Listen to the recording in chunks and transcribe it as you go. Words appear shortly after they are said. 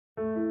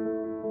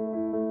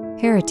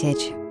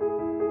Heritage.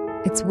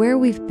 It's where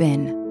we've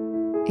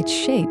been. It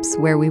shapes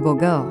where we will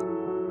go.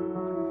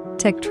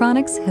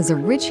 Tektronix has a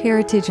rich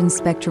heritage in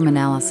spectrum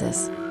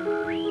analysis.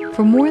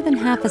 For more than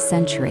half a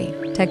century,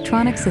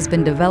 Tektronix has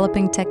been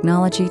developing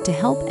technology to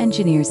help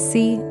engineers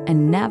see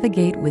and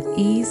navigate with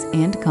ease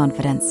and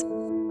confidence.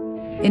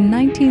 In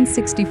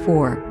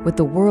 1964, with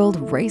the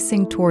world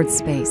racing towards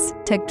space,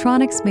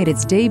 Tektronix made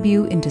its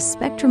debut into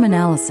spectrum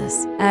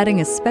analysis, adding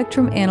a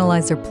spectrum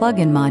analyzer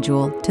plug-in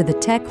module to the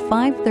TEK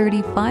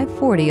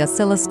 530-540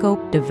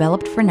 oscilloscope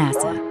developed for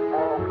NASA.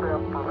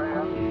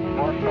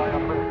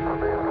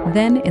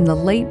 Then, in the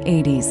late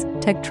 80s,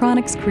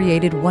 Tektronix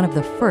created one of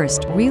the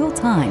first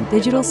real-time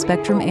digital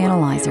spectrum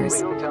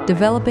analyzers,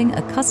 developing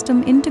a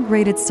custom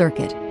integrated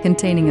circuit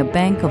containing a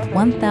bank of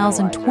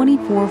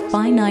 1,024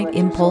 finite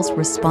impulse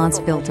response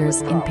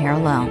filters in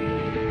parallel.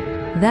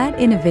 That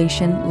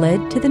innovation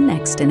led to the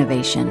next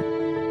innovation.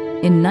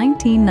 In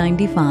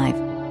 1995,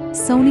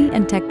 Sony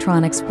and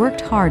Tektronix worked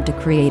hard to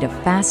create a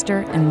faster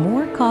and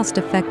more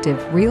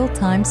cost-effective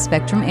real-time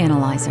spectrum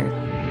analyzer.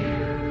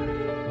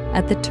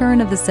 At the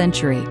turn of the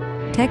century,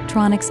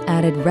 Tektronix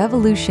added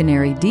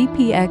revolutionary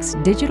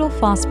DPX digital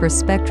phosphor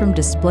spectrum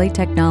display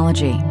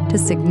technology to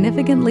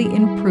significantly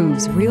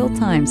improve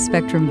real-time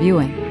spectrum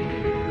viewing.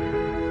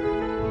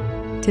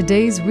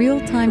 Today's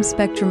real-time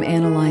spectrum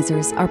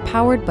analyzers are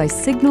powered by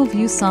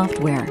SignalVu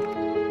software.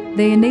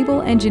 They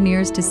enable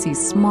engineers to see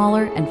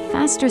smaller and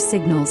faster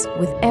signals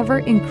with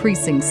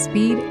ever-increasing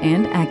speed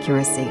and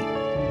accuracy.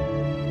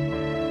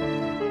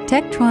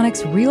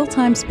 Tektronix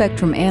real-time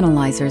spectrum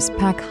analyzers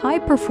pack high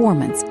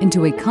performance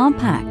into a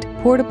compact,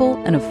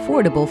 portable, and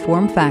affordable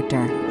form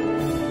factor.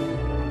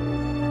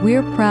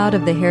 We're proud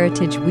of the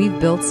heritage we've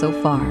built so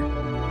far.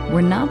 We're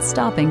not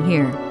stopping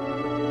here.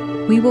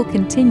 We will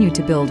continue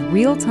to build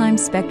real-time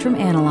spectrum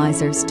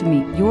analyzers to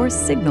meet your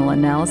signal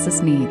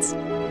analysis needs.